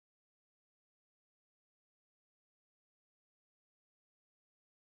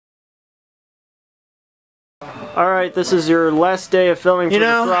Alright, this is your last day of filming for the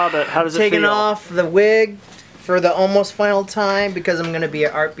THROBBIT. How does it feel? Taking off the wig for the almost final time because I'm going to be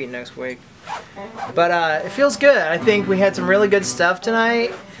at Art Beat next week. But it feels good. I think we had some really good stuff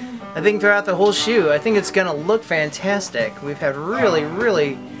tonight. I think throughout the whole shoot, I think it's going to look fantastic. We've had really,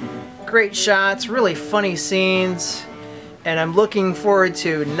 really great shots, really funny scenes. And I'm looking forward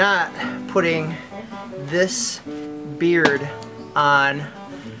to not putting this beard on,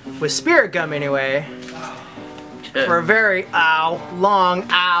 with spirit gum anyway, for a very long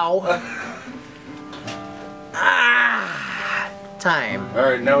time.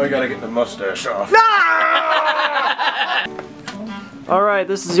 Alright, now we gotta get the mustache off. Alright,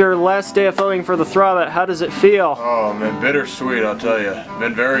 this is your last day of filming for the THROBBIT. How does it feel? Oh man, bittersweet, I'll tell you.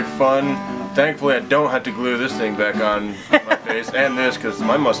 Been very fun. Thankfully I don't have to glue this thing back on my face and this because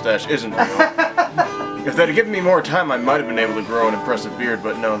my mustache isn't real. If they'd given me more time I might have been able to grow an impressive beard,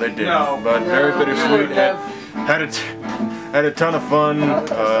 but no, they didn't. But very bittersweet. Had a ton of fun,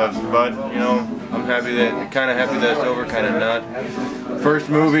 but you know, I'm happy that, kind of happy that it's over, kind of not. First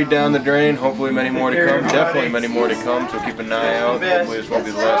movie down the drain, hopefully many more to come, definitely many more to come, so keep an eye out. Hopefully this won't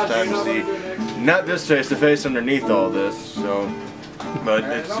be the last time to see, not this face-to-face underneath all this, so. But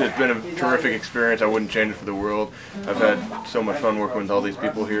it's been a terrific experience. I wouldn't change it for the world. I've had so much fun working with all these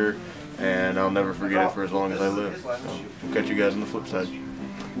people here, and I'll never forget it for as long as I live. So, we'll catch you guys on the flip side.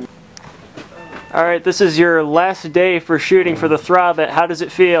 Alright, this is your last day for shooting for the THROBBIT. How does it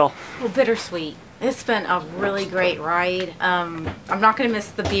feel? Well, bittersweet. It's been a really great ride. I'm not going to miss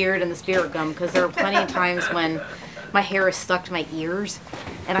the beard and the spirit gum because there were plenty of times when my hair is stuck to my ears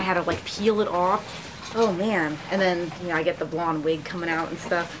and I had to like peel it off. Oh man. And then, you know, I get the blonde wig coming out and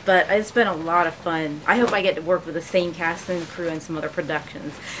stuff. But it's been a lot of fun. I hope I get to work with the same cast and crew in some other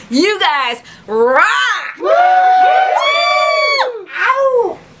productions. You guys rock! Woo!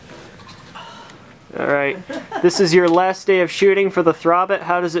 Ow! Alright, this is your last day of shooting for the THROBBIT.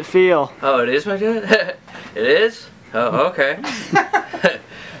 How does it feel? Oh, it is my turn? It is? Oh, okay.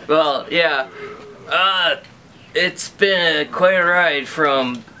 Well, yeah. It's been quite a ride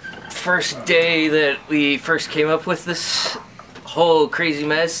from first day that we first came up with this whole crazy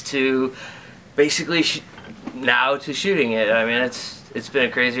mess to basically now to shooting it. I mean, it's been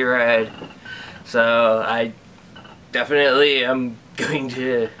a crazy ride. So I definitely am going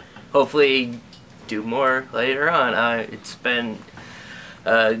to hopefully do more later on. It's been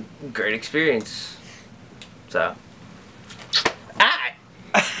a great experience. So,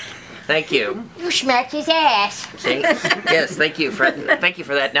 thank you. You smacked his ass. Yes, thank you for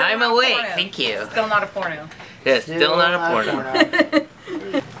that. Now I'm awake. Thank you. Still not a porno. Yes, still not a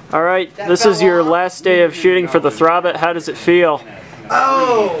porno. Alright, this is your last day of shooting for the THROBBIT. How does it feel?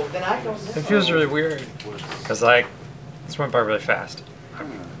 Oh, then I don't. It feels really weird because like this went by really fast.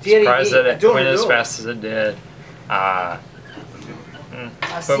 Surprised that it went as fast as it did. But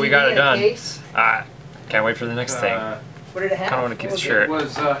we got it done. Can't wait for the next thing. What did it have? Kind of want to keep the shirt.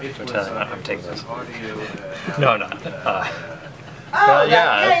 I'm taking this. No, no. But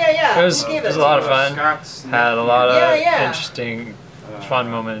yeah, it was a lot of fun. Had a lot of interesting, fun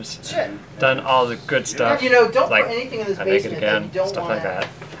moments. Done all the good stuff. You know, don't like put anything in this naked basement again, that you don't stuff want like that.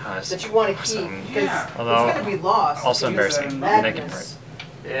 that you want to keep because it's going to be lost. Also embarrassing, the naked part.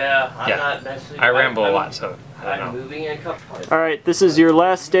 Yeah, I'm not messing. I ramble a lot, so I don't know. Moving in a couple. Alright, this is your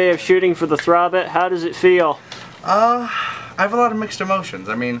last day of shooting for the THROBBIT. How does it feel? I have a lot of mixed emotions.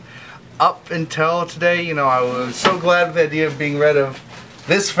 I mean, up until today, you know, I was so glad with the idea of being rid of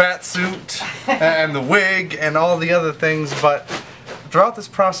this fat suit and the wig and all the other things, but throughout this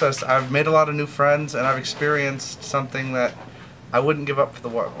process, I've made a lot of new friends and I've experienced something that I wouldn't give up for the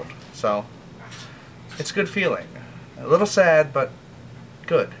world. So, it's a good feeling. A little sad, but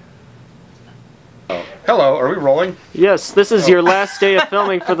good. Hello, are we rolling? Yes, this is your last day of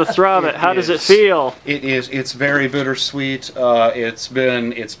filming for the THROBBIT. How does it feel? It is. It's very bittersweet. It's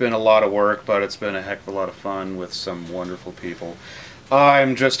been a lot of work, but it's been a heck of a lot of fun with some wonderful people.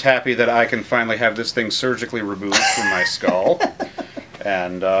 I'm just happy that I can finally have this thing surgically removed from my skull,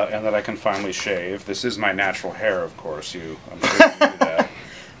 and that I can finally shave. This is my natural hair, of course. I'm sure you knew that.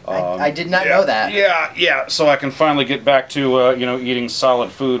 I did not know that. Yeah. So I can finally get back to you know, eating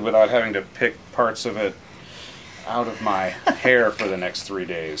solid food without having to pick parts of it out of my hair for the next 3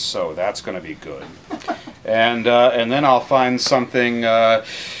 days. So that's going to be good. And then I'll find something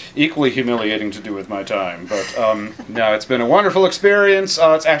equally humiliating to do with my time. But no, it's been a wonderful experience.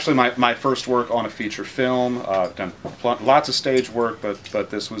 It's actually my first work on a feature film. I've done lots of stage work, but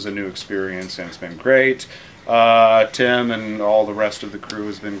this was a new experience, and it's been great. Tim and all the rest of the crew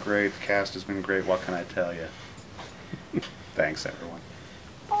has been great. The cast has been great. What can I tell you? Thanks, everyone.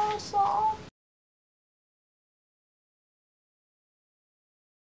 Awesome.